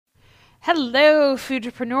Hello,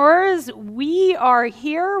 foodpreneurs. We are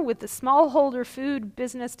here with the Smallholder Food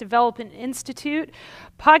Business Development Institute,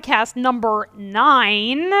 podcast number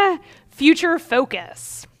 9, Future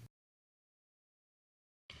Focus.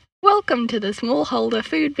 Welcome to the Smallholder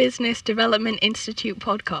Food Business Development Institute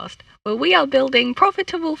podcast, where we are building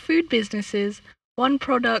profitable food businesses, one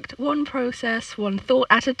product, one process, one thought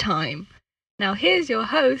at a time. Now here's your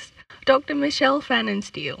host, Dr. Michelle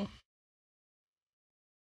Pfannenstiel.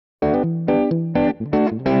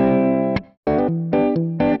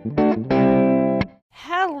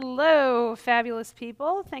 Hello, fabulous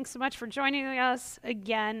people. Thanks so much for joining us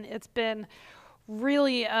again. It's been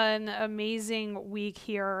really an amazing week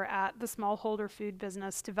here at the Smallholder Food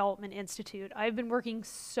Business Development Institute. I've been working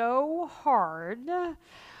so hard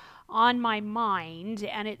on my mind,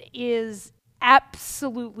 and it is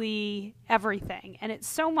absolutely everything. And it's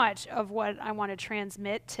so much of what I want to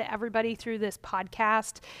transmit to everybody through this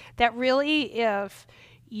podcast that really, if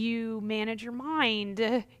you manage your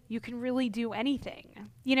mind, you can really do anything.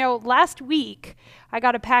 You know, last week I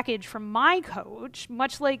got a package from my coach,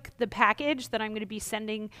 much like the package that I'm going to be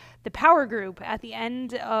sending the Power Group at the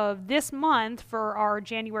end of this month for our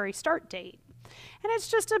January start date. And it's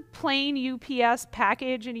just a plain UPS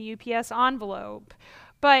package in a UPS envelope.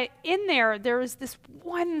 But in there is this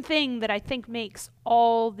one thing that I think makes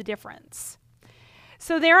all the difference.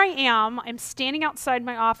 So there I am, I'm standing outside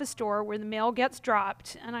my office door where the mail gets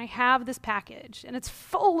dropped, and I have this package, and it's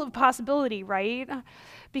full of possibility, right?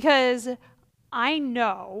 Because I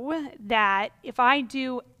know that if I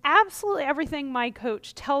do absolutely everything my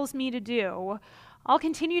coach tells me to do, I'll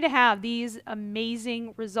continue to have these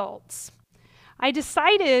amazing results. I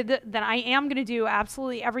decided that I am going to do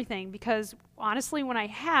absolutely everything because honestly, when I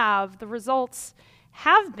have, the results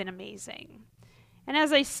have been amazing. And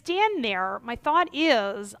as I stand there, my thought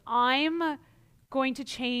is I'm going to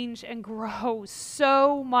change and grow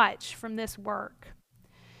so much from this work.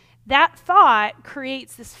 That thought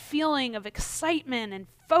creates this feeling of excitement and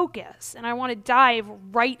focus, and I want to dive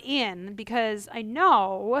right in because I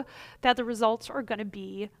know that the results are going to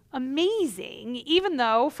be amazing, even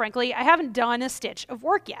though, frankly, I haven't done a stitch of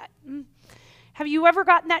work yet. Have you ever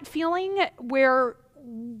gotten that feeling where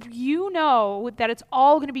you know that it's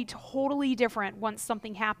all going to be totally different once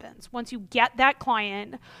something happens? Once you get that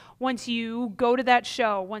client, once you go to that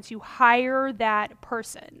show, once you hire that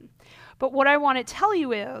person. But what I want to tell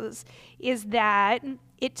you is that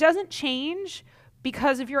it doesn't change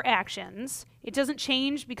because of your actions. It doesn't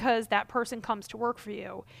change because that person comes to work for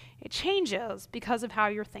you. It changes because of how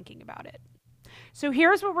you're thinking about it. So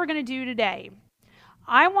here's what we're going to do today.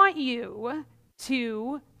 I want you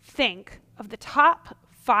to think of the top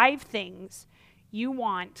 5 things you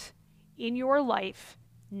want in your life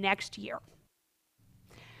next year.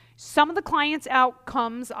 Some of the clients'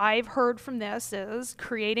 outcomes I've heard from this is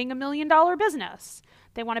creating $1 million business.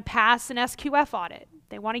 They want to pass an SQF audit.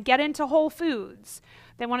 They want to get into Whole Foods.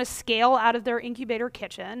 They want to scale out of their incubator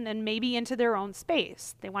kitchen and maybe into their own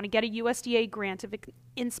space. They want to get a USDA grant of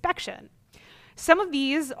inspection. Some of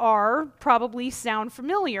these are probably sound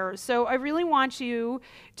familiar, so I really want you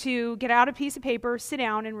to get out a piece of paper, sit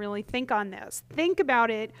down, and really think on this. Think about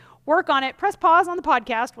it, work on it, press pause on the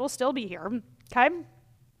podcast, we'll still be here, okay?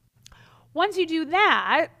 Once you do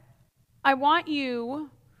that, I want you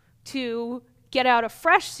to get out a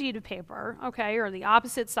fresh sheet of paper, okay, or the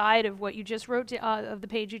opposite side of what you just wrote, of the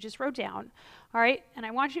page you just wrote down, all right? And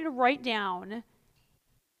I want you to write down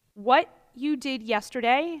what you did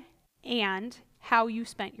yesterday and how you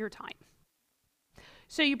spent your time.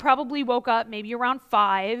 So you probably woke up maybe around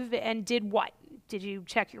 5 and did what? Did you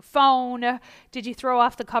check your phone? Did you throw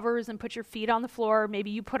off the covers and put your feet on the floor? Maybe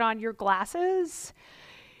you put on your glasses.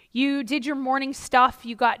 You did your morning stuff.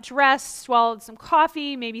 You got dressed, swallowed some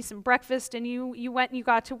coffee, maybe some breakfast, and you went and you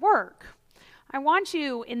got to work. I want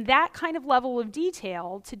you, in that kind of level of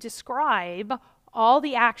detail, to describe all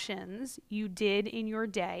the actions you did in your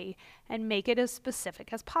day and make it as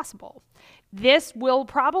specific as possible. This will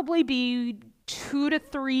probably be 2 to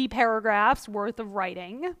 3 paragraphs worth of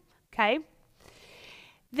writing, okay?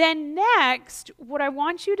 Then next, what I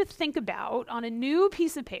want you to think about on a new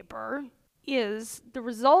piece of paper is the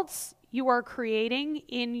results you are creating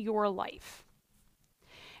in your life.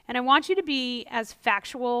 And I want you to be as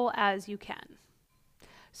factual as you can.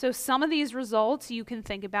 So some of these results you can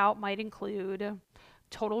think about might include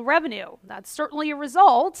total revenue. That's certainly a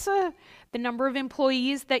result. The number of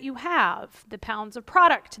employees that you have, the pounds of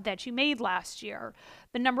product that you made last year,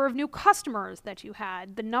 the number of new customers that you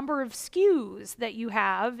had, the number of SKUs that you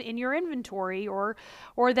have in your inventory or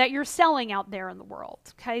that you're selling out there in the world.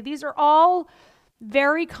 Okay, these are all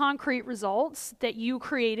Very concrete results that you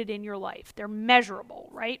created in your life. They're measurable,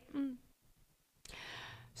 right?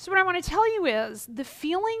 So what I want to tell you is the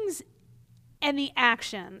feelings and the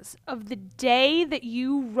actions of the day that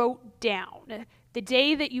you wrote down, the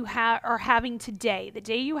day that you are having today, the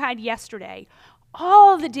day you had yesterday,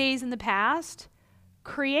 all the days in the past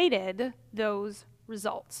created those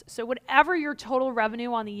results. So whatever your total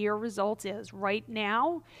revenue on the year result is right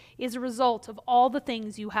now is a result of all the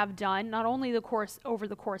things you have done, not only over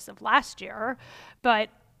the course of last year, but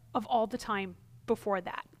of all the time before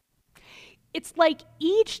that. It's like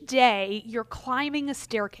each day you're climbing a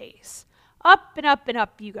staircase. Up and up and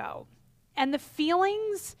up you go. And the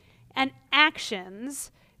feelings and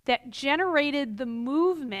actions that generated the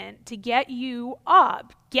movement to get you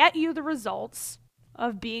up, get you the results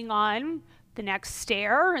of being on the next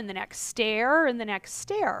stair and the next stair and the next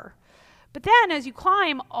stair. But then as you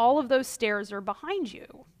climb, all of those stairs are behind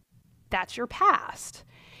you. That's your past.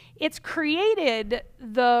 It's created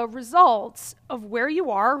the results of where you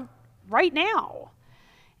are right now.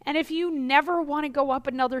 And if you never want to go up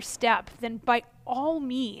another step, then by all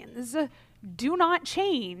means, do not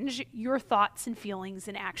change your thoughts and feelings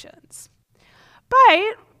and actions.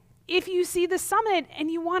 But if you see the summit and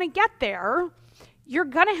you want to get there, you're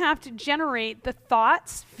going to have to generate the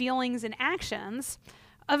thoughts, feelings, and actions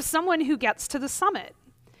of someone who gets to the summit.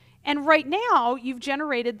 And right now, you've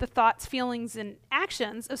generated the thoughts, feelings, and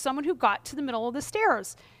actions of someone who got to the middle of the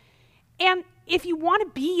stairs. And if you want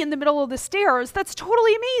to be in the middle of the stairs, that's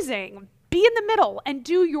totally amazing. Be in the middle and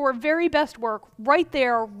do your very best work right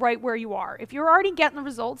there, right where you are. If you're already getting the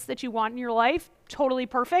results that you want in your life, totally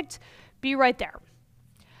perfect, be right there.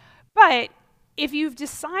 But if you've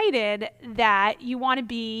decided that you want to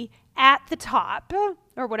be at the top,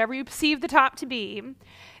 or whatever you perceive the top to be,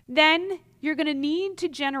 then you're going to need to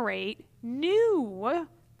generate new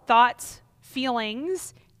thoughts,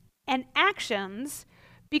 feelings, and actions,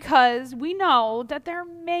 because we know that there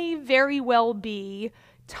may very well be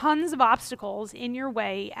tons of obstacles in your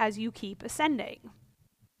way as you keep ascending.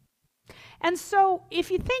 And so if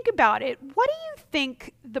you think about it, what do you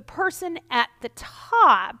think the person at the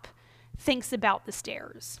top thinks about the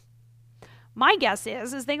stairs? My guess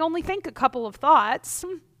is they only think a couple of thoughts.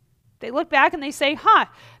 They look back and they say,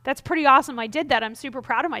 that's pretty awesome. I did that. I'm super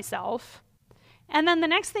proud of myself. And then the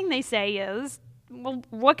next thing they say is, well,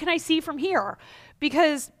 what can I see from here?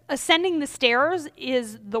 Because ascending the stairs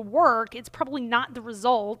is the work. It's probably not the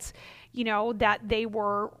result, that they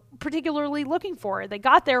were particularly looking for. They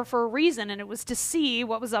got there for a reason, and it was to see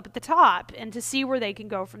what was up at the top and to see where they can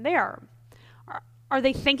go from there. Are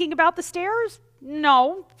they thinking about the stairs?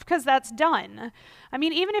 No, because that's done. I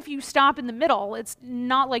mean, even if you stop in the middle, it's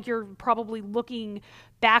not like you're probably looking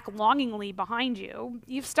back longingly behind you.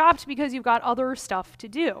 You've stopped because you've got other stuff to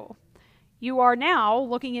do. You are now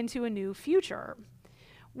looking into a new future.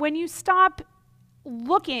 When you stop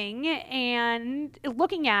looking at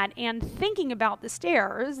and thinking about the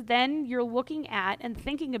stairs, then you're looking at and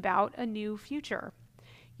thinking about a new future.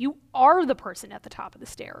 You are the person at the top of the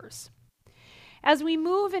stairs. As we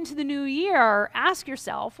move into the new year, ask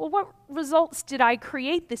yourself, well, what results did I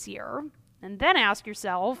create this year? And then ask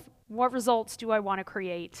yourself, what results do I want to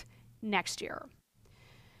create next year?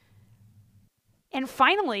 And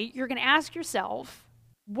finally, you're going to ask yourself,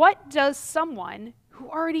 what does someone who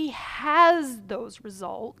already has those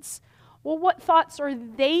results, what thoughts are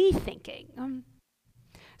they thinking?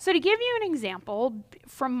 So to give you an example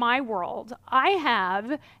from my world, I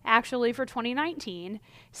have actually for 2019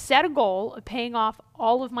 set a goal of paying off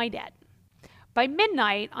all of my debt. By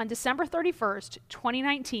midnight on December 31st,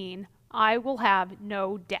 2019, I will have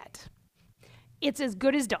no debt. It's as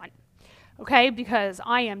good as done. Okay, because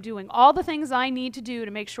I am doing all the things I need to do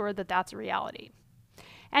to make sure that that's a reality.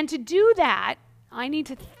 And to do that, I need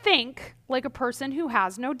to think like a person who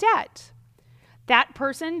has no debt. That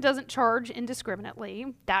person doesn't charge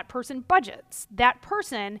indiscriminately. That person budgets. That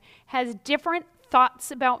person has different thoughts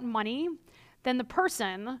about money than the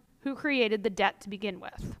person who created the debt to begin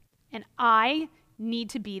with. And I need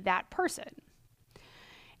to be that person.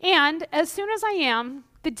 And as soon as I am,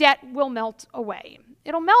 the debt will melt away.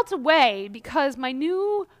 It'll melt away because my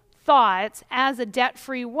new thoughts as a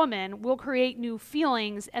debt-free woman will create new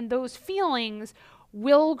feelings, and those feelings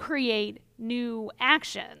will create new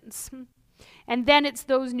actions. And then it's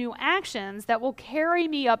those new actions that will carry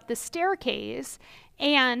me up the staircase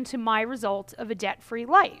and to my result of a debt-free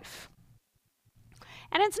life.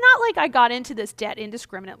 And it's not like I got into this debt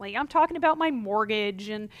indiscriminately. I'm talking about my mortgage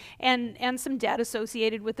and some debt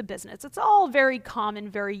associated with the business. It's all very common,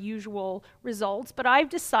 very usual results, but I've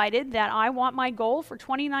decided that I want my goal for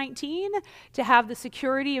 2019 to have the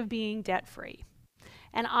security of being debt-free.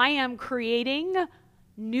 And I am creating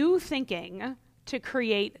new thinking to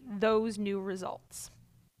create those new results.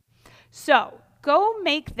 So go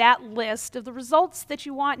make that list of the results that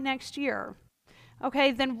you want next year.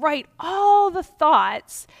 Okay, then write all the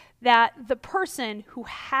thoughts that the person who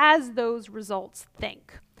has those results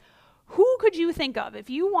think. Who could you think of if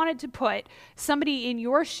you wanted to put somebody in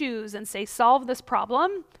your shoes and say, solve this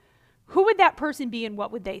problem? Who would that person be and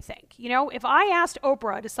what would they think? You know, if I asked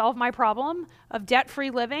Oprah to solve my problem of debt-free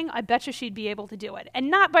living, I bet you she'd be able to do it.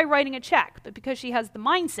 And not by writing a check, but because she has the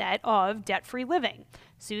mindset of debt-free living.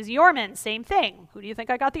 Susie Orman, same thing. Who do you think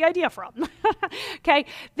I got the idea from? Okay,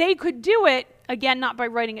 they could do it, again, not by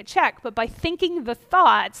writing a check, but by thinking the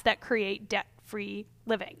thoughts that create debt-free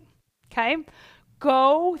living. Okay,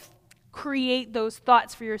 go create those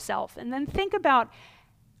thoughts for yourself and then think about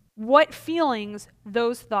what feelings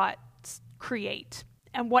those thoughts create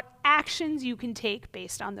and what actions you can take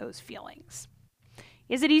based on those feelings.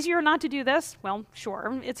 Is it easier not to do this? Well,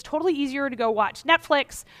 sure. It's totally easier to go watch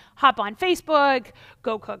Netflix, hop on Facebook,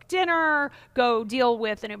 go cook dinner, go deal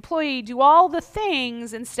with an employee, do all the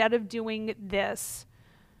things instead of doing this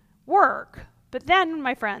work. But then,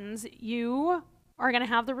 my friends, you are going to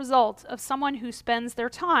have the result of someone who spends their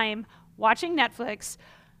time watching Netflix,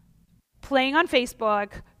 playing on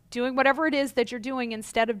Facebook, doing whatever it is that you're doing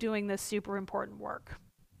instead of doing this super important work.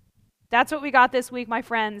 That's what we got this week, my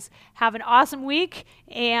friends. Have an awesome week,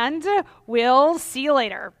 and we'll see you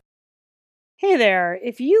later. Hey there.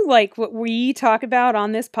 If you like what we talk about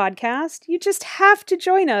on this podcast, you just have to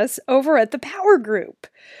join us over at the Power Group.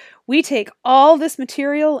 We take all this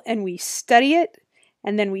material and we study it,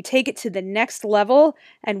 and then we take it to the next level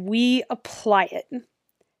and we apply it.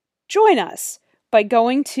 Join us by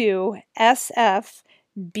going to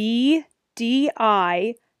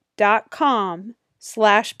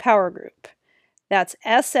sfbdi.com/powergroup. That's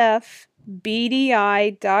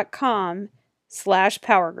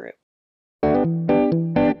sfbdi.com/powergroup.